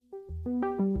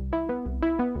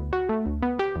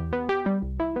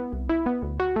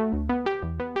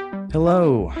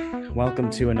Hello, welcome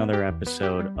to another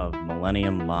episode of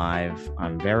Millennium Live.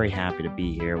 I'm very happy to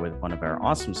be here with one of our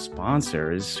awesome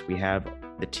sponsors. We have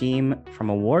the team from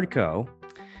Awardco.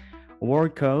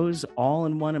 Awardco's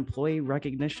all-in-one employee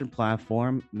recognition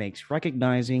platform makes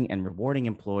recognizing and rewarding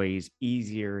employees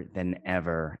easier than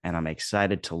ever, and I'm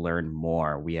excited to learn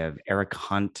more. We have Eric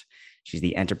Hunt. She's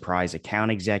the enterprise account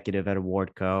executive at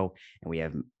Awardco, and we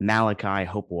have Malachi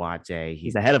Hopewate.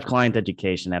 He's the head of client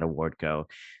education at Awardco.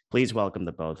 Please welcome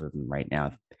the both of them right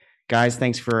now. Guys,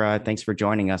 thanks for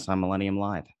joining us on Millennium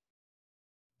Live.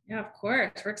 Yeah, of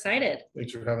course. We're excited.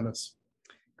 Thanks for having us.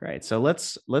 Great. So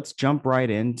let's jump right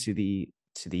into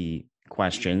the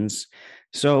questions.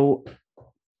 So,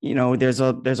 there's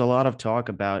a lot of talk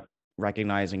about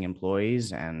recognizing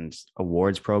employees and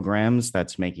awards programs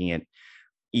that's making it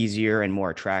easier and more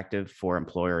attractive for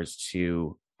employers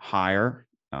to hire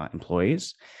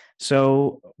employees.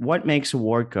 So what makes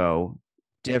Awardco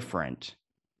different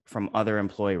from other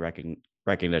employee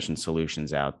recognition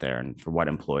solutions out there, and for what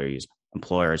employers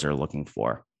are looking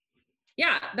for?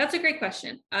 Yeah, that's a great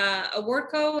question.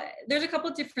 Awardco, there's a couple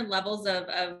of different levels of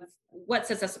what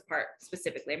sets us apart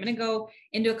specifically. I'm going to go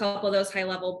into a couple of those high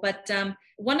level, but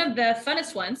one of the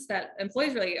funnest ones that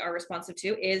employees really are responsive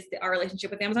to is our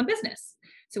relationship with Amazon Business.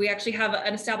 So we actually have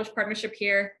an established partnership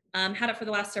here, had it for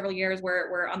the last several years.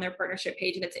 We're on their partnership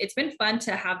page, and it's been fun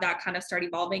to have that kind of start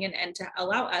evolving and to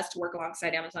allow us to work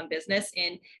alongside Amazon Business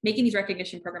in making these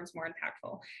recognition programs more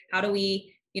impactful. How do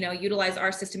we utilize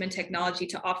our system and technology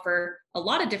to offer a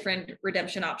lot of different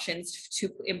redemption options to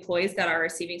employees that are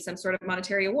receiving some sort of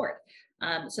monetary award.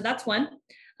 So that's one.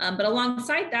 But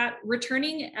alongside that,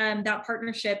 returning that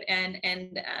partnership and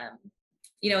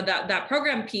that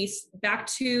program piece back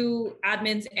to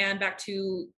admins and back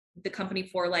to the company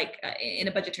for in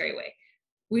a budgetary way.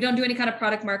 We don't do any kind of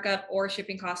product markup or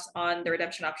shipping costs on the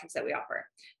redemption options that we offer,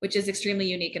 which is extremely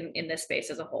unique in this space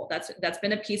as a whole. That's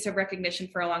been a piece of recognition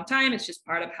for a long time. It's just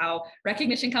part of how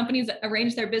recognition companies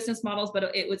arrange their business models,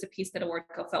 but it was a piece that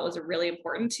Awardco felt was really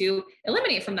important to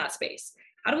eliminate from that space.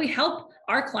 How do we help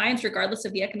our clients, regardless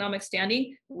of the economic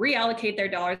standing, reallocate their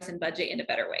dollars and budget in a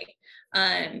better way?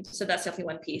 So that's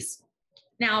definitely one piece.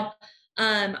 Now,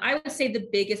 I would say the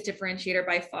biggest differentiator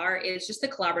by far is just the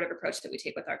collaborative approach that we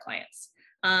take with our clients.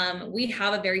 We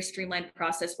have a very streamlined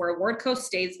process where Awardco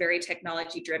stays very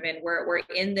technology driven. We're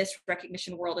in this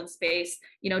recognition world and space,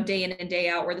 day in and day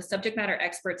out. We're the subject matter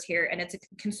experts here, and it's a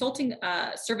consulting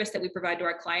service that we provide to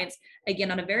our clients, again,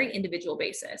 on a very individual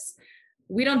basis.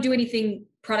 We don't do anything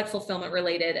product fulfillment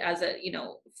related as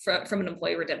from an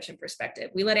employee redemption perspective.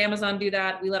 We let Amazon do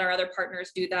that. We let our other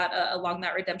partners do that along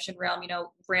that redemption realm,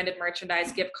 branded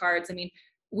merchandise, gift cards.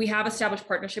 We have established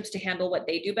partnerships to handle what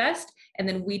they do best. And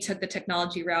then we took the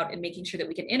technology route and making sure that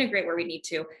we can integrate where we need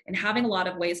to, and having a lot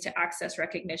of ways to access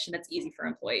recognition that's easy for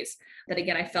employees. That,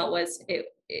 again, I felt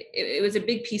it was a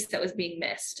big piece that was being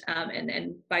missed,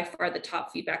 and by far the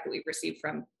top feedback that we've received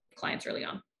from clients early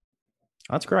on.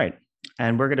 That's great.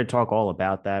 And we're going to talk all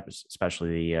about that,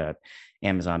 especially the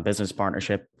Amazon Business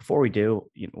Partnership. Before we do,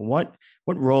 what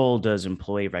role does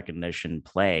employee recognition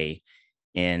play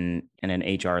in an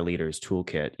HR leader's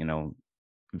toolkit?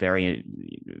 Very,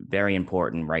 very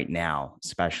important right now,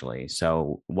 especially.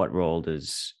 So what role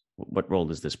does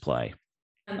this play?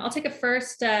 I'll take a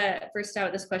first out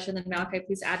of this question, then Malachi,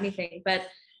 please add anything. But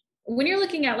when you're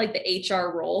looking at the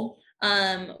HR role,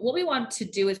 what we want to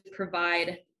do is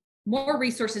provide more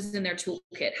resources in their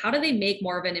toolkit. How do they make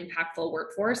more of an impactful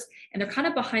workforce? And they're kind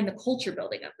of behind the culture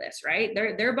building of this, right?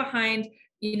 They're behind,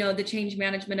 the change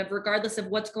management of, regardless of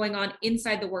what's going on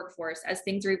inside the workforce as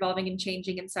things are evolving and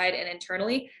changing inside and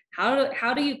internally.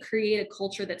 How do you create a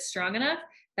culture that's strong enough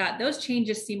that those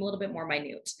changes seem a little bit more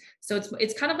minute? So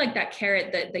it's kind of like that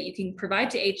carrot that you can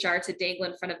provide to HR to dangle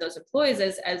in front of those employees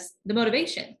as the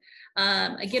motivation.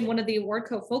 Again, one of the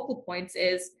Awardco focal points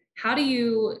is, how do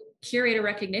you curate a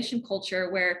recognition culture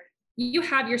where you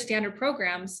have your standard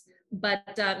programs, but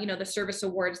the service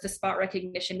awards, the spot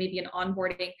recognition, maybe an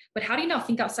onboarding, but how do you now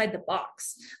think outside the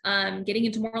box? Getting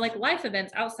into more life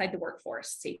events outside the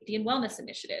workforce, safety and wellness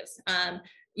initiatives.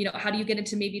 How do you get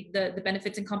into maybe the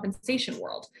benefits and compensation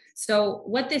world? So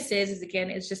what this is again,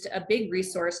 is just a big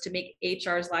resource to make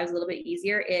HR's lives a little bit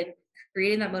easier in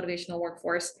creating that motivational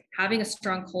workforce, having a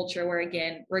strong culture where,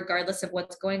 again, regardless of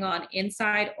what's going on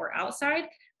inside or outside,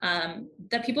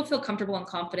 that people feel comfortable and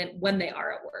confident when they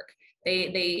are at work.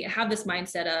 They have this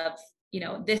mindset of,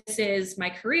 this is my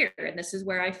career and this is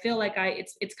where I feel like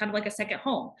it's kind of like a second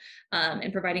home,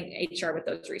 and providing HR with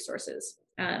those resources.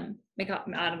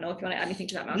 I don't know if you want to add anything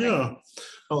to that, Malachi. Yeah,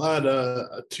 I'll add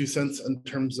 2 cents in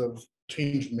terms of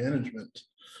change management.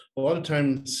 A lot of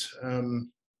times,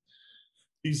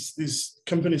 these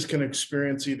companies can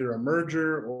experience either a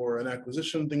merger or an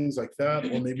acquisition, things like that,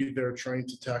 or maybe they're trying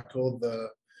to tackle the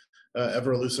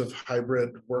ever elusive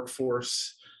hybrid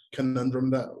workforce conundrum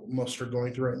that most are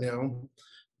going through right now.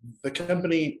 The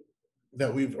company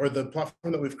that the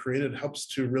platform that we've created helps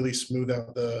to really smooth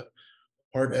out the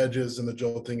hard edges and the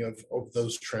jolting of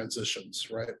those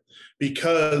transitions, right?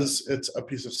 Because it's a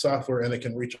piece of software and it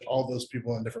can reach all those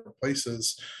people in different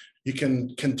places, you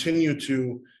can continue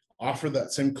to offer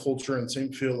that same culture and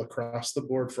same feel across the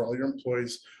board for all your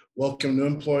employees. Welcome new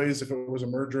employees if it was a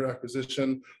merger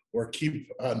acquisition, or keep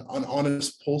an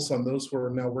honest pulse on those who are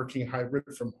now working hybrid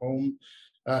from home.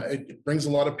 It brings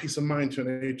a lot of peace of mind to an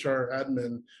HR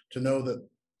admin to know that,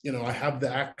 I have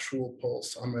the actual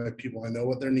pulse on my people. I know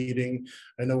what they're needing.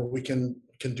 I know what we can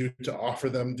do to offer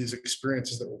them these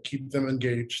experiences that will keep them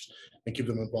engaged and keep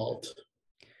them involved.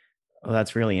 Well,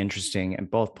 that's really interesting. And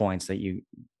both points that you,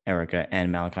 Erica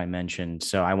and Malachi, mentioned.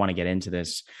 So I want to get into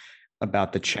this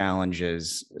about the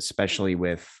challenges, especially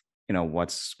with,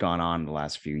 what's gone on in the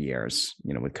last few years,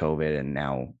 with COVID and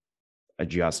now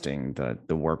adjusting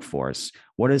the workforce.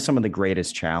 What are some of the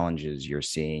greatest challenges you're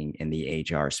seeing in the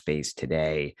HR space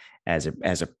today as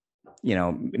a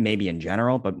maybe in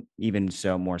general, but even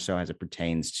more so as it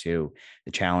pertains to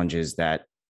the challenges that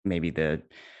maybe the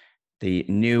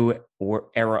new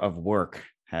era of work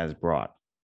has brought?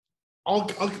 I'll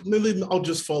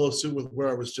just follow suit with where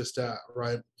I was just at,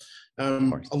 right?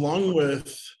 Along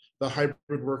with the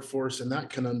hybrid workforce and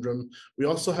that conundrum, we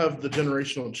also have the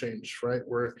generational change, right?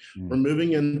 We're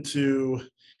moving into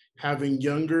having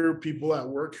younger people at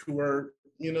work who are,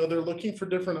 they're looking for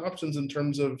different options in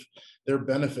terms of their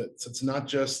benefits. It's not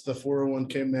just the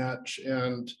 401k match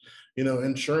and,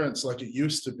 insurance like it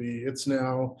used to be. It's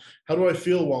now, how do I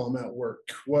feel while I'm at work?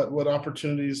 What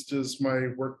opportunities does my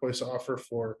workplace offer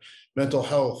for mental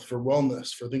health, for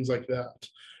wellness, for things like that,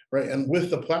 right? And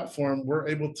with the platform, we're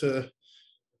able to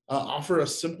offer a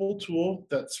simple tool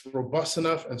that's robust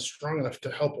enough and strong enough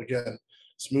to help, again,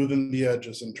 smoothen the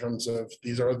edges in terms of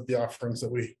these are the offerings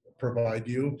that we provide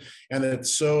you. And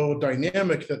it's so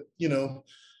dynamic that,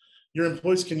 your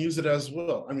employees can use it as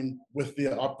well. I mean, with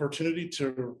the opportunity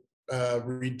to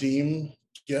redeem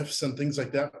gifts and things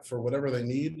like that for whatever they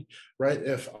need, right?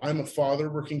 If I'm a father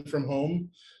working from home,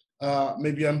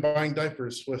 maybe I'm buying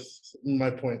diapers with my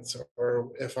points. Or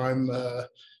if I'm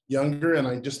younger and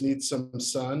I just need some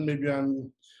sun, maybe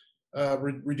I'm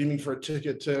redeeming for a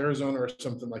ticket to Arizona or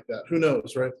something like that. Who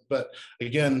knows, right? But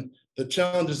again, the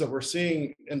challenges that we're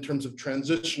seeing in terms of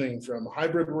transitioning from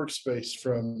hybrid workspace,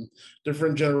 from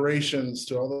different generations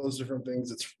to all those different things,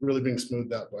 it's really being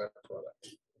smoothed out by our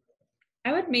product.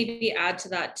 I would maybe add to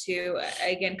that too,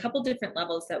 again, a couple different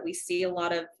levels that we see a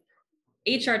lot of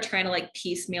HR trying to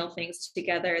piecemeal things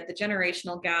together, the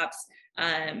generational gaps,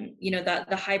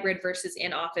 the hybrid versus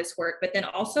in-office work, but then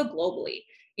also globally.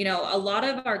 A lot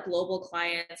of our global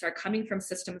clients are coming from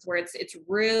systems where it's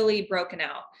really broken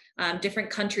out.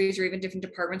 Different countries or even different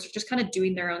departments are just kind of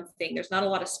doing their own thing. There's not a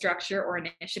lot of structure or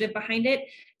initiative behind it.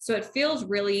 So it feels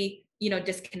really,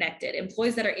 disconnected.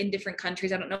 Employees that are in different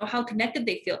countries, I don't know how connected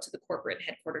they feel to the corporate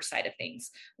headquarters side of things,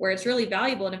 where it's really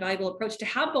valuable and a valuable approach to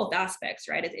have both aspects,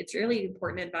 right? It's really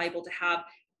important and valuable to have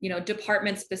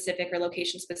department specific or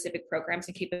location specific programs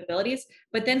and capabilities,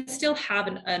 but then still have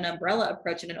an umbrella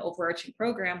approach and an overarching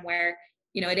program where,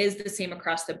 it is the same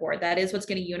across the board. That is what's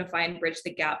going to unify and bridge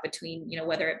the gap between,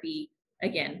 whether it be,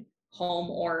 again,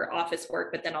 home or office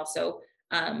work, but then also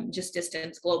just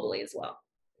distance globally as well.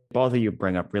 Both of you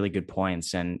bring up really good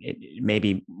points, and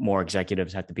maybe more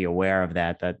executives have to be aware of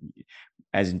that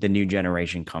as the new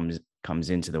generation comes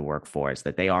into the workforce,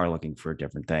 that they are looking for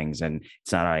different things, and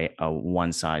it's not a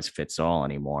one size fits all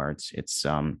anymore. It's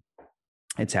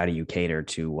how do you cater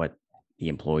to what the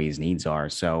employees' needs are.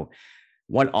 So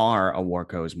what are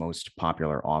Awardco's most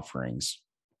popular offerings?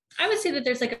 I would say that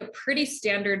there's a pretty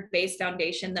standard base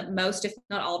foundation that most, if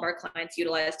not all of our clients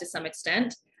utilize to some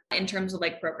extent in terms of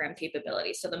program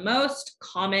capability. So the most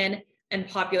common and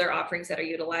popular offerings that are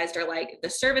utilized are the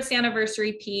service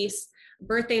anniversary piece.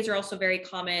 Birthdays are also very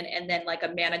common. And then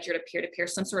a manager to peer-to-peer,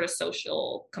 some sort of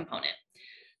social component.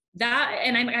 That,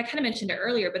 and I kind of mentioned it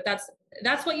earlier, but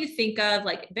that's what you think of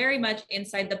very much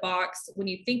inside the box. When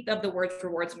you think of the words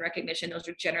rewards and recognition, those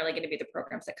are generally going to be the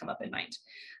programs that come up in mind.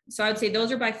 So I would say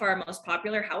those are by far most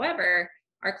popular. However,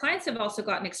 our clients have also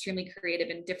gotten extremely creative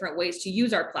in different ways to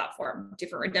use our platform,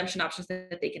 different redemption options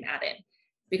that they can add in.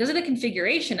 Because of the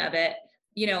configuration of it,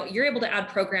 you're able to add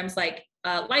programs like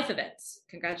life events.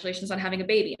 Congratulations on having a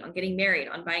baby, on getting married,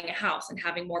 on buying a house, and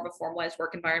having more of a formalized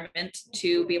work environment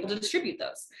to be able to distribute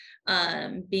those.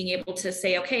 Being able to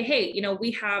say, okay, hey,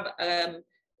 we have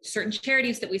certain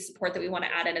charities that we support that we want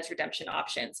to add in as redemption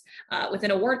options.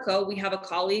 Within Awardco, we have a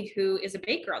colleague who is a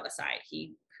baker on the side.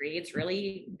 He creates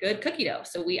really good cookie dough.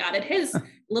 So we added his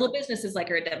little business as like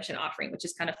a redemption offering, which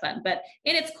is kind of fun. But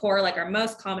in its core, like our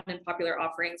most common and popular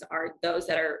offerings are those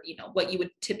that are, what you would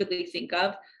typically think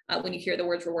of when you hear the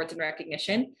words rewards and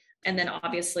recognition. And then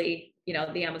obviously,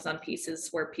 the Amazon piece is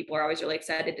where people are always really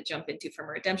excited to jump into from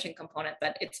a redemption component.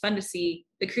 But it's fun to see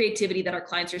the creativity that our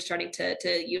clients are starting to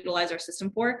utilize our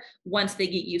system for once they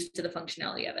get used to the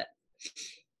functionality of it.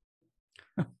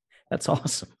 That's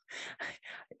awesome.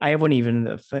 I wouldn't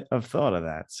even have thought of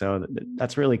that. So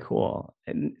that's really cool.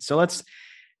 And so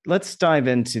let's dive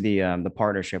into the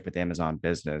partnership with Amazon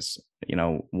Business.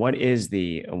 What is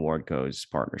the Awardco's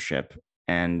partnership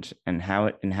and how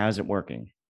is it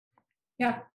working?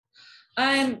 Yeah.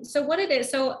 So what it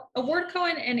is, so Awardco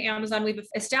and Amazon, we've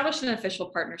established an official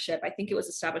partnership. I think it was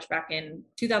established back in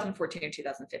 2014 or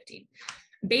 2015.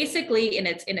 Basically, in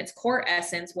its core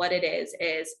essence, what it is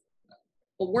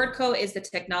Awardco is the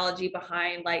technology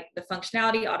behind like the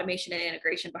functionality, automation, and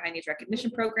integration behind these recognition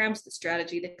programs, the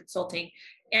strategy, the consulting.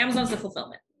 Amazon's the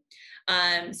fulfillment.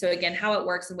 So again, how it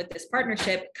works and with this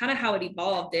partnership, kind of how it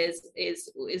evolved is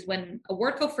when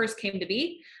Awardco first came to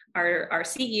be, our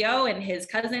CEO and his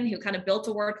cousin who kind of built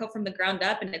Awardco from the ground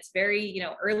up in its very,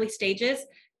 early stages,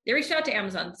 they reached out to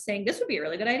Amazon saying, this would be a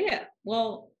really good idea.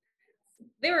 Well,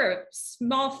 they were a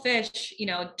small fish,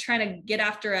 trying to get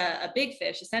after a big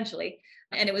fish essentially.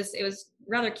 And it was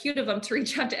rather cute of them to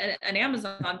reach out to an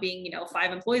Amazon being,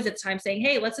 5 employees at the time saying,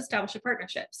 hey, let's establish a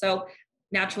partnership. So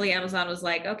naturally, Amazon was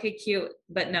like, okay, cute,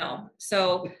 but no.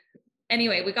 So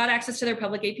anyway, we got access to their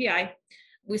public API.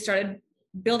 We started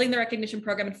building the recognition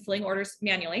program and fulfilling orders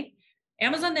manually.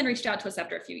 Amazon then reached out to us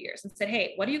after a few years and said,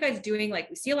 hey, what are you guys doing? Like,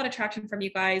 we see a lot of traction from you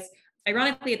guys.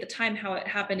 Ironically, at the time, how it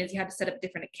happened is you had to set up a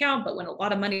different account, but when a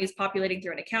lot of money is populating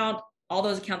through an account, all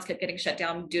those accounts kept getting shut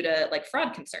down due to like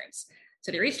fraud concerns.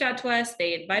 So they reached out to us.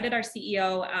 They invited our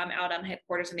CEO out on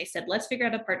headquarters and they said, let's figure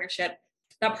out a partnership.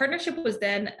 That partnership was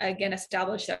then again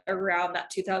established around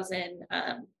that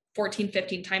 2014-15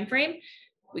 timeframe.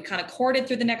 We kind of courted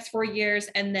through the next 4 years,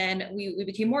 and then we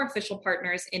became more official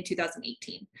partners in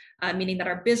 2018, meaning that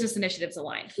our business initiatives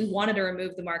aligned. We wanted to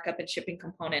remove the markup and shipping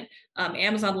component.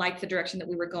 Amazon liked the direction that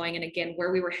we were going, and again,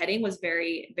 where we were heading was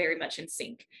very, very much in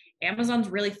sync. Amazon's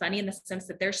really funny in the sense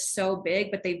that they're so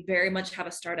big, but they very much have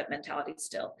a startup mentality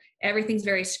still. Everything's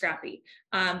very scrappy,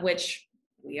 which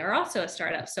we are also a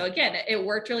startup. So again, it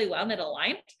worked really well and it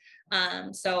aligned.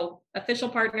 So official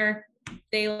partner,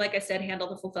 they, like I said, handle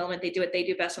the fulfillment. They do what they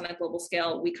do best on a global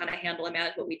scale. We kind of handle and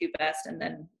manage what we do best, and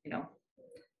then,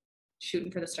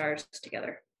 shooting for the stars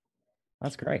together.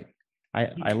 That's great.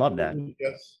 I love that.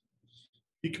 Yes.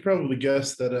 You could probably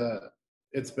guess that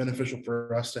it's beneficial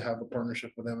for us to have a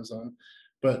partnership with Amazon,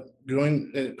 but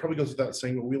it probably goes without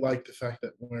saying, but we like the fact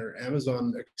that where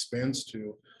Amazon expands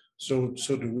to, so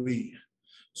do we.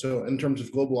 So in terms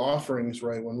of global offerings,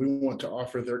 right, when we want to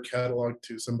offer their catalog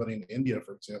to somebody in India,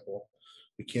 for example,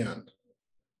 we can.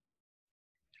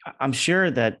 I'm sure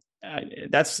that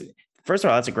first of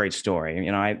all, that's a great story.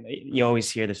 You always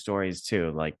hear the stories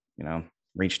too, like,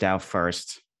 reached out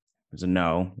first, it was a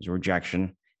no, it was a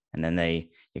rejection. And then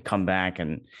you come back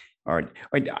or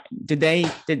did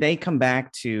they come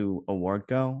back to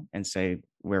Awardco and say,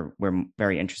 we're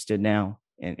very interested now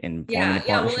in forming a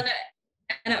partnership? Well,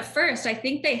 and at first, I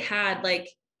think they had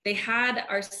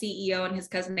our CEO and his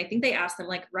cousin. I think they asked them,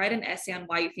 like, write an essay on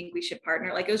why you think we should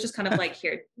partner. Like, it was just kind of like,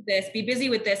 here, be busy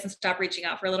with this and stop reaching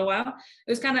out for a little while. It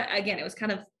was kind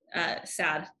of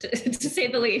sad to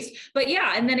say the least. But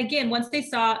yeah, and then again, once they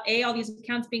saw all these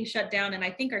accounts being shut down, and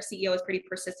I think our CEO is pretty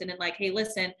persistent and like, hey,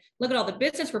 listen, look at all the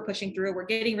business we're pushing through. We're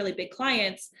getting really big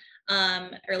clients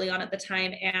early on at the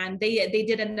time, and they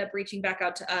did end up reaching back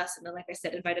out to us, and then, like I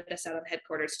said, invited us out on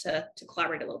headquarters to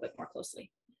collaborate a little bit more closely.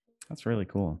 That's really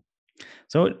cool.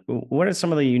 So what are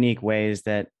some of the unique ways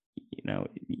that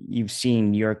you've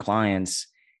seen your clients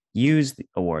use the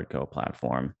Awardco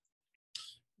platform?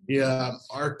 Yeah,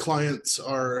 our clients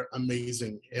are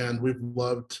amazing, and we've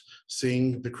loved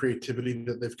seeing the creativity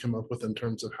that they've come up with in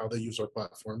terms of how they use our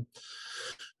platform.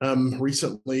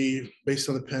 Recently, based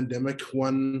on the pandemic,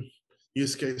 one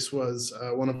use case was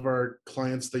one of our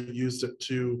clients, they used it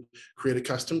to create a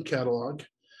custom catalog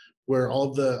where all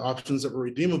of the options that were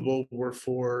redeemable were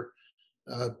for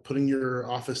putting your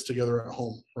office together at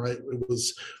home, right? It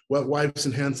was wet wipes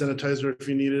and hand sanitizer if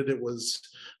you needed. It was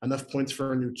enough points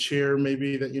for a new chair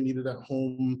maybe that you needed at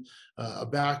home, a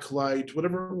backlight,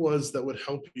 whatever it was that would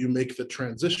help you make the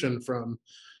transition from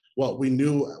what we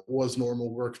knew was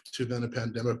normal work to then a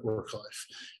pandemic work life.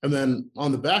 And then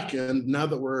on the back end, now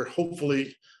that we're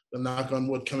hopefully, the knock on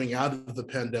wood, coming out of the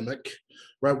pandemic,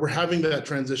 right, we're having that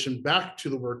transition back to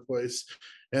the workplace.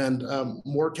 And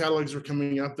more catalogs are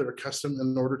coming out that are custom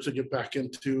in order to get back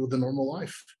into the normal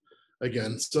life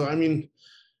again. So, I mean,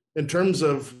 in terms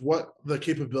of what the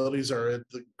capabilities are,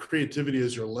 the creativity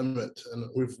is your limit. And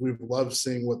we've loved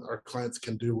seeing what our clients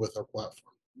can do with our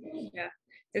platform. Yeah,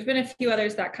 there's been a few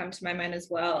others that come to my mind as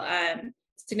well.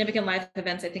 Significant life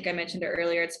events, I think I mentioned it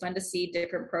earlier. It's fun to see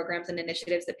different programs and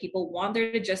initiatives that people want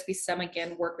there to just be some,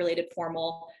 again, work-related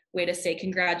formal way to say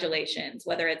congratulations,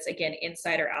 whether it's, again,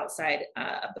 inside or outside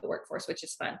of the workforce, which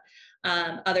is fun.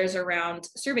 Others around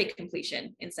survey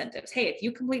completion incentives. Hey, if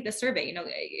you complete the survey, you know,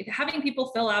 having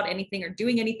people fill out anything or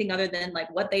doing anything other than like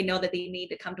what they know that they need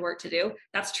to come to work to do,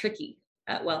 that's tricky.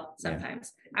 Well,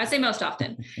 sometimes. Yeah. I would say most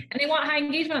often. And they want high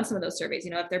engagement on some of those surveys,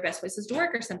 you know, if they're best places to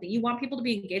work or something. You want people to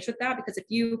be engaged with that, because if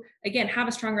you, again, have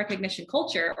a strong recognition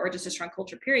culture or just a strong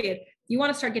culture period, you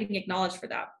want to start getting acknowledged for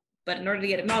that. But in order to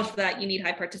get acknowledged for that, you need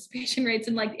high participation rates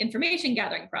in like the information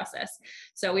gathering process.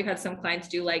 So we've had some clients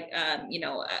do like,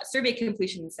 survey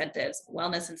completion incentives,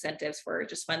 wellness incentives for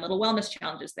just fun little wellness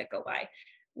challenges that go by.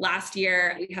 Last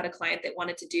year, we had a client that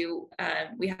wanted to do,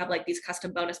 we have like these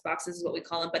custom bonus boxes is what we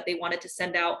call them, but they wanted to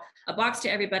send out a box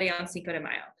to everybody on Cinco de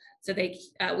Mayo. So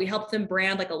we helped them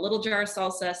brand like a little jar of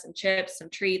salsa, some chips, some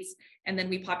treats. And then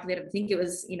we populated, I think it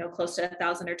was, close to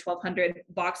 1,000 or 1,200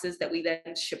 boxes that we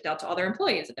then shipped out to all their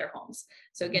employees at their homes.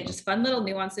 So again, just fun little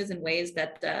nuances and ways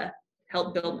that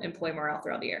help build employee morale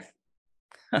throughout the year.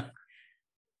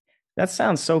 That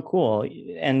sounds so cool.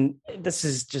 And this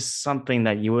is just something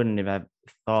that you wouldn't have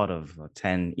thought of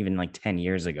 10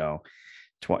 years ago,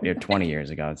 20 years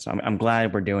ago. So I'm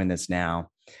glad we're doing this now.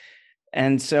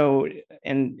 And so,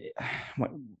 and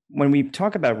when we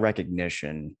talk about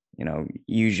recognition,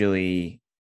 usually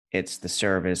it's the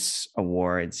service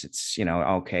awards. It's,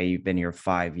 okay, you've been here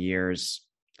 5 years.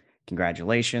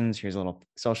 Congratulations. Here's a little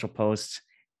social post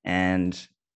and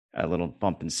a little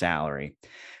bump in salary.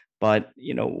 But,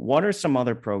 what are some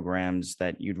other programs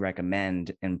that you'd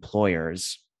recommend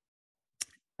employers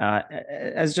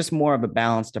as just more of a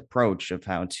balanced approach of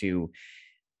how to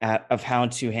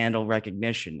handle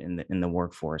recognition in the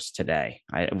workforce today?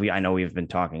 I know we've been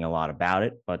talking a lot about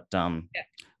it, but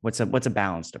what's a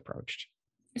balanced approach?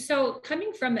 So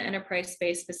coming from the enterprise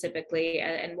space specifically,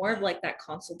 and more of like that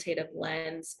consultative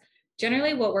lens,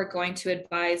 generally what we're going to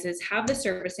advise is have the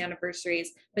service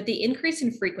anniversaries, but the increase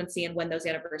in frequency and when those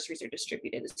anniversaries are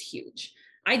distributed is huge.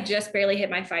 I just barely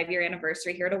hit my 5-year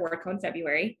anniversary here at Awardco in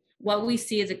February. What we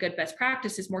see as a good best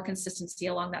practice is more consistency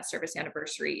along that service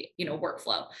anniversary,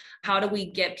 workflow. How do we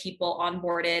get people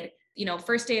onboarded?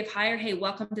 First day of hire, hey,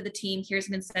 welcome to the team. Here's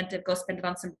an incentive. Go spend it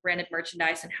on some branded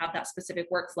merchandise and have that specific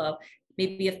workflow.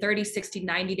 Maybe a 30, 60,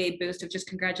 90-day boost of just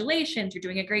congratulations, you're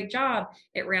doing a great job.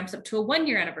 It ramps up to a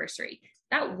 1-year anniversary.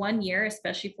 That 1 year,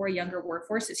 especially for a younger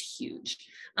workforce, is huge.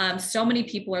 So many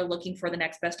people are looking for the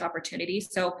next best opportunity.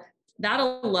 So that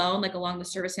alone, like along the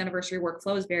service anniversary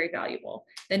workflow, is very valuable.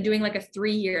 Then doing like a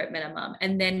 3-year at minimum,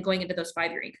 and then going into those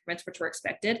 5-year increments, which were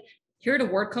expected. Here at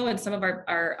Awardco and some of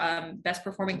our best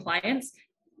performing clients,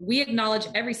 we acknowledge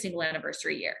every single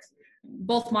anniversary year,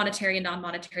 both monetary and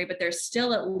non-monetary, but there's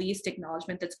still at least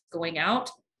acknowledgement that's going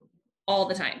out all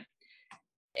the time.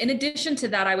 In addition to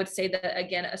that, I would say that,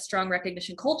 again, a strong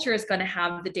recognition culture is going to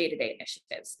have the day-to-day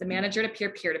initiatives, the manager to peer,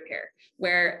 peer-to-peer,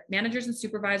 where managers and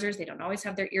supervisors, they don't always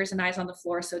have their ears and eyes on the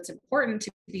floor. So it's important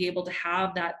to be able to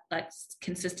have that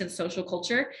consistent social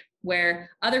culture where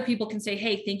other people can say,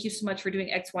 hey, thank you so much for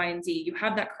doing X, Y, and Z. You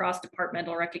have that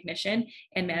cross-departmental recognition,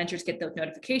 and managers get those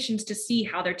notifications to see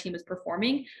how their team is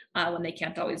performing when they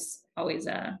can't always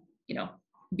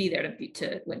be there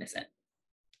to witness it.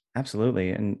 Absolutely.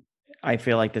 And I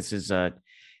feel like this is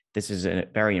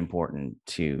very important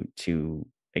to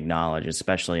acknowledge,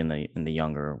 especially in the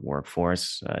younger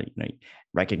workforce.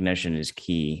 Recognition is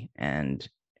key, and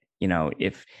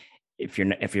if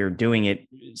you're doing it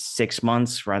 6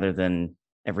 months rather than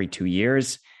every 2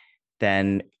 years,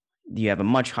 then you have a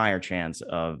much higher chance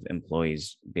of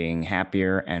employees being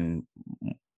happier and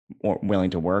more willing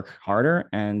to work harder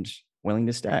and willing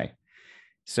to stay.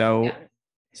 So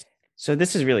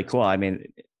this is really cool. I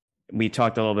mean, we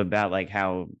talked a little bit about like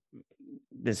how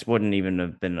this wouldn't even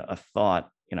have been a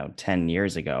thought, 10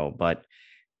 years ago, but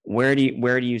where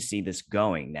do you see this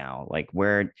going now? Like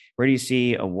where do you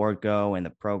see Awardgo and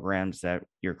the programs that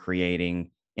you're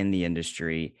creating in the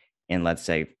industry in, let's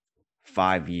say,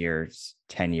 5 years,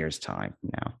 10 years time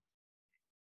now?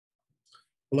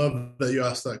 I love that you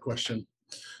asked that question.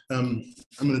 I'm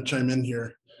going to chime in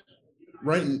here.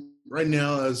 Right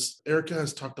now, as Erica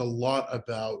has talked a lot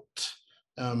about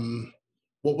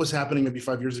what was happening maybe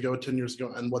 5 years ago, 10 years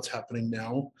ago, and what's happening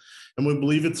now. And we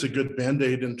believe it's a good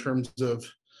Band-Aid in terms of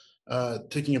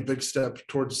taking a big step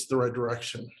towards the right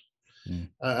direction.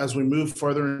 As we move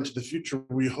farther into the future,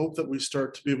 we hope that we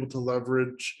start to be able to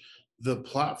leverage the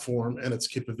platform and its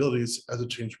capabilities as a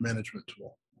change management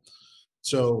tool.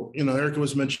 So, Erica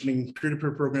was mentioning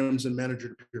peer-to-peer programs and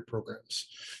manager-to-peer programs.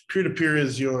 Peer-to-peer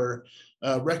is your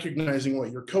recognizing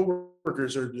what your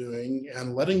coworkers are doing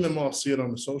and letting them all see it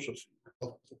on the social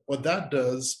feed. What that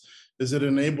does is it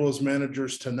enables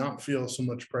managers to not feel so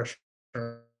much pressure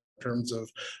in terms of,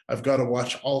 I've got to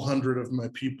watch all 100 of my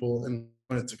people in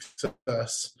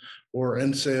success or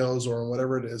in sales or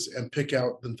whatever it is and pick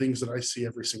out the things that I see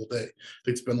every single day.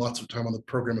 They'd spend lots of time on the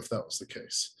program if that was the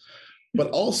case. But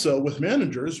also with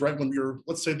managers, right? When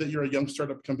let's say that you're a young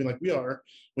startup company like we are,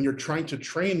 when you're trying to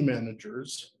train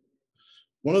managers,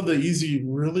 one of the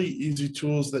really easy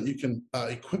tools that you can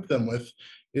equip them with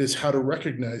is how to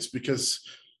recognize, because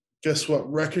guess what?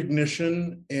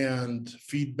 Recognition and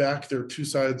feedback, they're two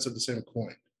sides of the same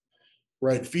coin,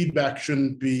 right? Feedback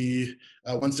shouldn't be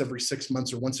once every 6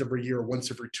 months or once every year or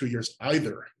once every 2 years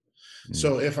either.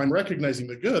 So if I'm recognizing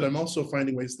the good, I'm also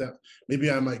finding ways that maybe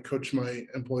I might coach my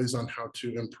employees on how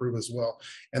to improve as well.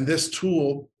 And this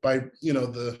tool, by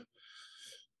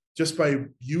just by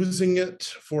using it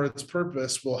for its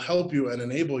purpose, will help you and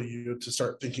enable you to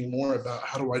start thinking more about,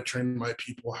 how do I train my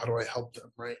people? How do I help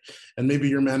them, right? And maybe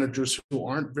your managers who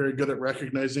aren't very good at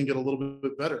recognizing get a little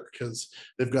bit better because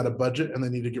they've got a budget and they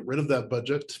need to get rid of that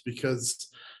budget, because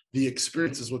the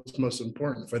experience is what's most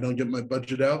important. If I don't get my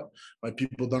budget out, my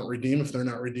people don't redeem. If they're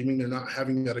not redeeming, they're not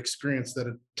having that experience that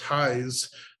it ties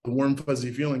the warm,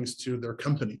 fuzzy feelings to their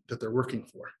company that they're working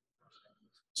for.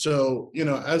 So,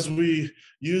 as we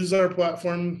use our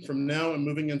platform from now and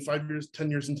moving in 5 years,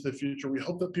 10 years into the future, we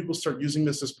hope that people start using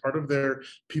this as part of their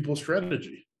people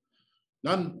strategy.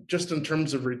 Not just in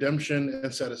terms of redemption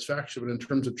and satisfaction, but in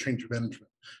terms of change management,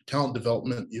 talent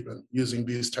development, even using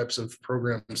these types of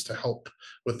programs to help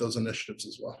with those initiatives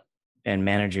as well. And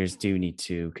managers do need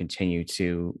to continue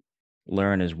to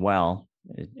learn as well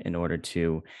in order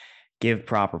to give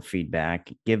proper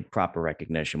feedback, give proper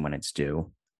recognition when it's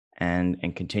due,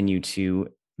 and continue to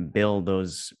build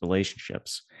those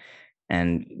relationships.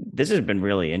 And this has been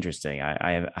really interesting.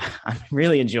 I'm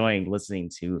really enjoying listening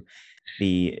to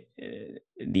the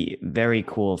very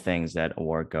cool things that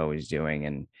Awardgo is doing,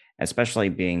 and especially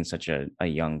being such a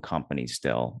young company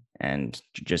still and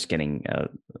just getting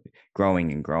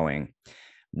growing and growing.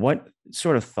 What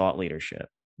sort of thought leadership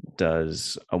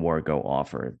does Awardgo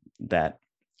offer that,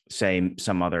 say,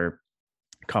 some other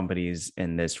companies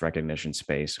in this recognition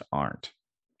space aren't?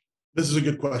 This is a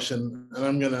good question, and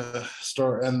I'm going to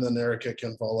start, and then Erica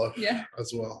can follow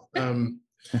as well.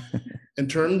 In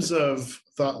terms of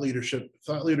thought leadership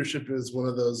is one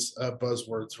of those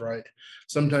buzzwords, right?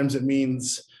 Sometimes it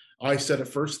means I said it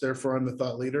first, therefore I'm the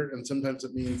thought leader. And sometimes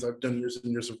it means I've done years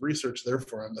and years of research,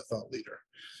 therefore I'm the thought leader.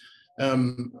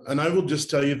 And I will just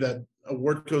tell you that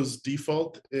Awardgo's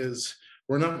default is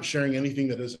we're not sharing anything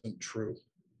that isn't true.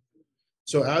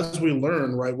 So as we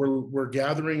learn, right, we're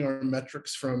gathering our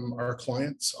metrics from our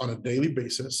clients on a daily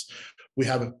basis. We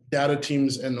have data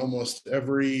teams in almost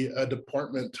every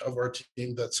department of our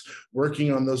team that's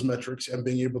working on those metrics and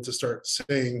being able to start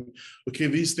saying, okay,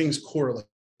 these things correlate.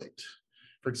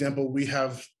 For example, we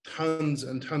have tons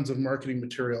and tons of marketing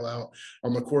material out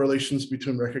on the correlations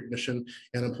between recognition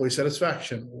and employee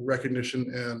satisfaction,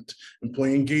 recognition and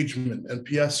employee engagement,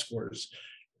 NPS scores,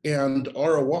 and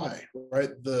ROI, right?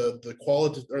 The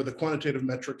quality or the quantitative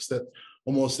metrics that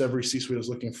almost every C-suite is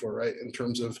looking for, right? In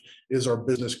terms of, is our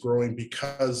business growing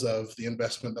because of the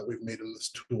investment that we've made in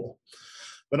this tool?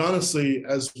 But honestly,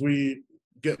 as we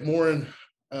get more and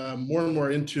more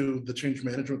into the change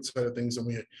management side of things, and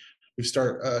we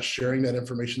start sharing that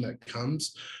information that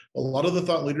comes, a lot of the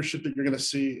thought leadership that you're going to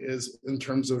see is in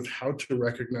terms of how to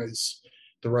recognize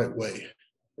the right way,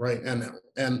 right?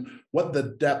 And what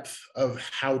the depth of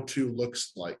how to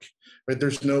looks like, right?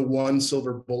 There's no one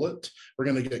silver bullet. We're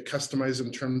going to get customized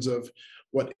in terms of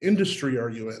what industry are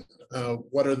you in?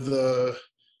 What are the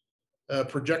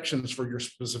projections for your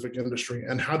specific industry,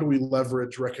 and how do we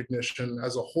leverage recognition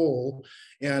as a whole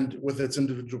and with its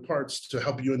individual parts to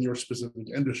help you in your specific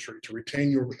industry, to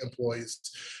retain your employees,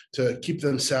 to keep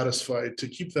them satisfied, to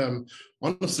keep them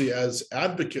honestly as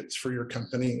advocates for your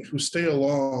company who stay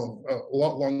along a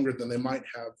lot longer than they might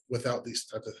have without these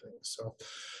types of things. So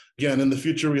again, in the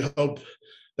future, we hope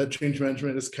that change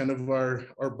management is kind of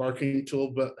our barking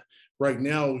tool, but right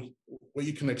now, what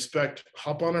you can expect,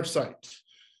 hop on our site,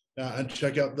 and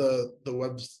check out the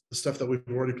stuff that we've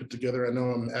already put together. I know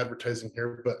I'm advertising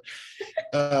here,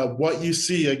 but what you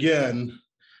see, again,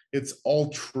 it's all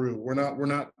true. We're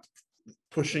not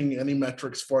pushing any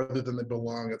metrics farther than they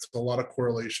belong. It's a lot of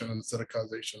correlation instead of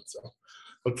causation. So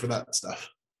look for that stuff.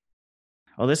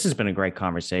 Well, this has been a great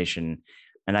conversation.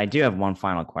 And I do have one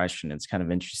final question. It's kind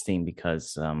of interesting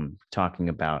because talking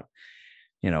about,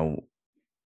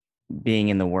 being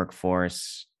in the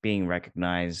workforce, being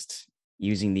recognized,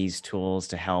 using these tools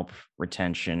to help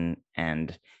retention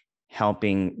and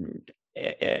helping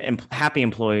happy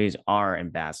employees are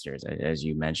ambassadors, as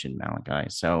you mentioned, Malachi.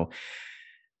 So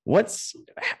what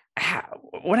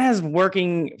has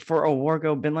working for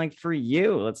Awarco been like for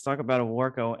you? Let's talk about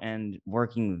Awarco and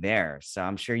working there. So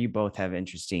I'm sure you both have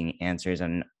interesting answers,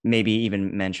 and maybe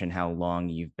even mention how long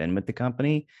you've been with the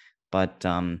company. But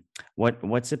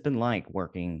what's it been like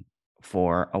working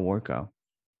for Awarco?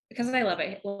 Because I love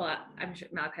it. Well, I'm sure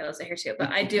Malachi loves it here too, but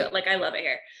I do, I love it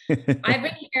here. I've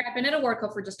been at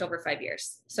Awarco for just over 5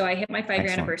 years. So I hit my 5-year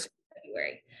anniversary in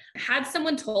February. Had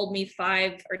someone told me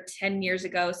 5 or 10 years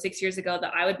ago, 6 years ago,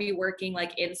 that I would be working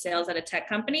in sales at a tech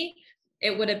company,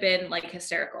 it would have been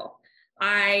hysterical.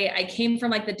 I came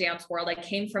from the dance world. I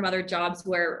came from other jobs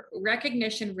where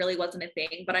recognition really wasn't a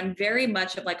thing, but I'm very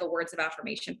much of a words of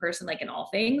affirmation person, in all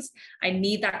things. I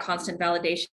need that constant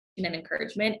validation and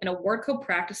encouragement, and Awarco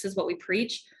practices what we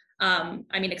preach.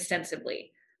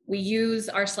 Extensively. We use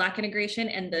our Slack integration,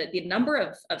 and the number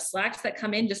of Slacks that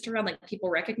come in just around people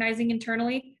recognizing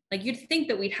internally. You'd think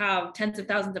that we'd have tens of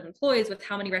thousands of employees with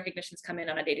how many recognitions come in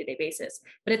on a day-to-day basis,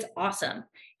 but it's awesome.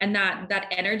 And that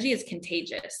energy is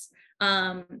contagious.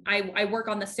 I work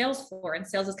on the sales floor, and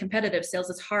sales is competitive. Sales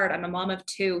is hard. I'm a mom of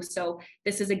 2. So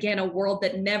this is, again, a world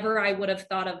that never I would have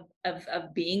thought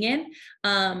of being in.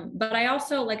 But I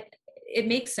also it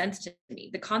makes sense to me.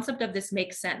 The concept of this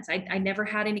makes sense. I never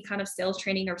had any kind of sales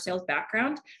training or sales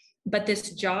background, but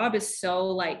this job is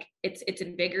so it's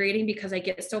invigorating because I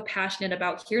get so passionate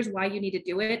about here's why you need to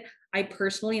do it. I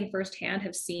personally and firsthand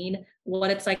have seen what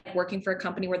it's like working for a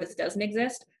company where this doesn't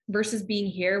exist versus being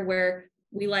here where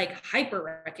we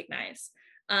hyper recognize.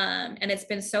 And it's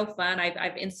been so fun.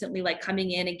 I've instantly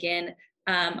coming in again.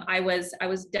 I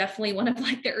was definitely one of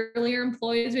the earlier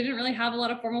employees. We didn't really have a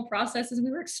lot of formal processes.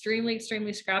 We were extremely,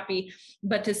 extremely scrappy,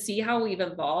 but to see how we've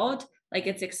evolved,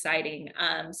 it's exciting.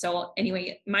 So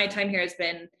anyway, my time here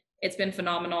it's been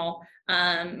phenomenal.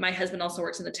 My husband also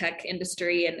works in the tech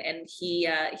industry, and he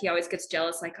always gets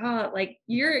jealous,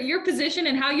 your position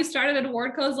and how you started at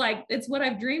Awarco is it's what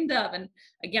I've dreamed of. And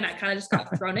again, I kind of just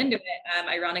got thrown into it.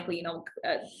 Ironically,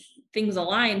 things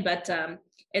align, but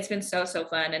it's been so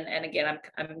fun. And again,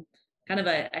 I'm kind of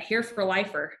a here for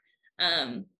lifer.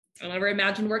 I never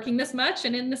imagined working this much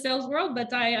and in the sales world,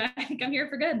 but I think I'm here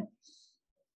for good.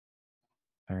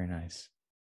 Very nice.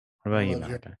 What about you,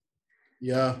 Malachi?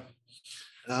 Yeah.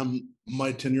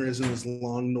 My tenure isn't as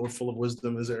long nor full of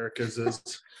wisdom as Erica's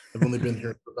is. I've only been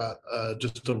here for about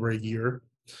just over a year.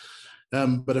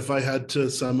 But if I had to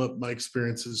sum up my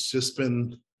experience, it's just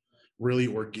been really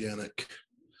organic.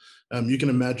 You can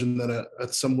imagine that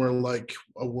at somewhere like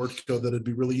Awarco, that it'd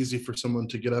be really easy for someone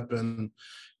to get up and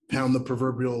pound the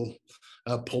proverbial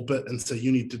pulpit and say,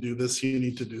 you need to do this, you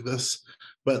need to do this.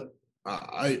 But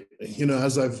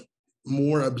as I've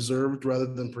more observed rather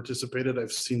than participated,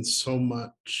 I've seen so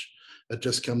much that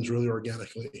just comes really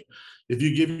organically. If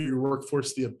you give your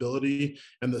workforce the ability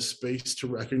and the space to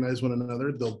recognize one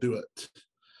another, they'll do it.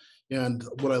 And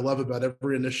what I love about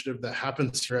every initiative that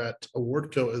happens here at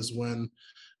Awarco is when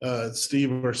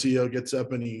Steve, our CEO, gets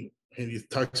up and he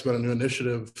talks about a new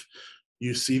initiative,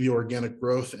 you see the organic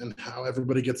growth and how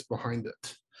everybody gets behind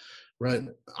it, right?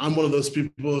 I'm one of those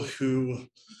people who,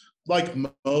 like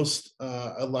most,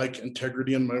 I like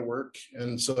integrity in my work.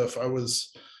 And so if I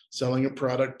was selling a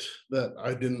product that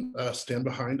I didn't stand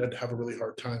behind, I'd have a really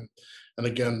hard time. And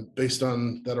again, based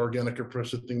on that organic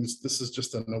approach to things, this is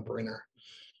just a no-brainer.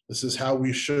 This is how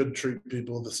we should treat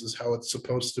people. This is how it's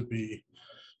supposed to be.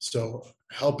 So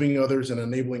helping others and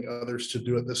enabling others to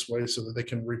do it this way so that they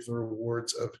can reap the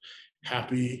rewards of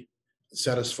happy,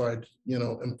 satisfied,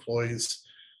 employees.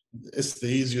 It's the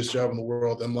easiest job in the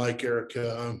world. And like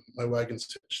Erica, my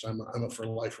wagon's hitched. I'm a for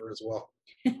lifer as well.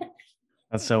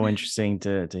 That's so interesting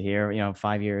to hear.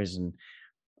 5 years and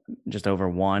just over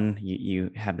one,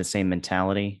 you have the same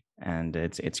mentality, and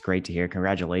it's great to hear.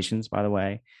 Congratulations, by the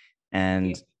way.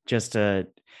 And just to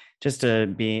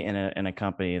be in a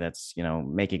company that's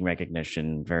making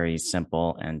recognition very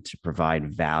simple and to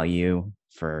provide value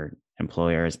for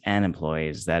employers and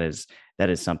employees, that is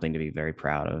something to be very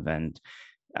proud of. And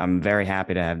I'm very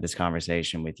happy to have this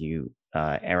conversation with you,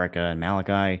 Erica and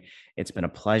Malachi. It's been a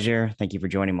pleasure. Thank you for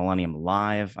joining Millennium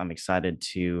Live. I'm excited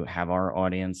to have our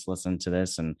audience listen to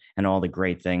this and all the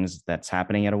great things that's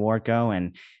happening at Awardco.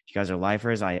 And if you guys are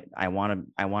lifers, I want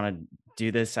to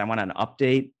do this. I want an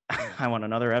update. I want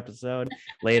another episode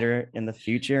later in the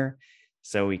future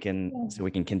so we can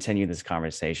continue this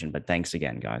conversation. But thanks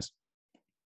again, guys.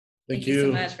 Thank you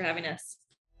so much for having us.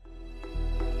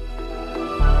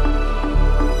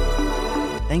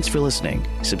 Thanks for listening.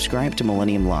 Subscribe to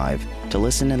Millennium Live to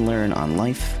listen and learn on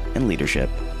life and leadership.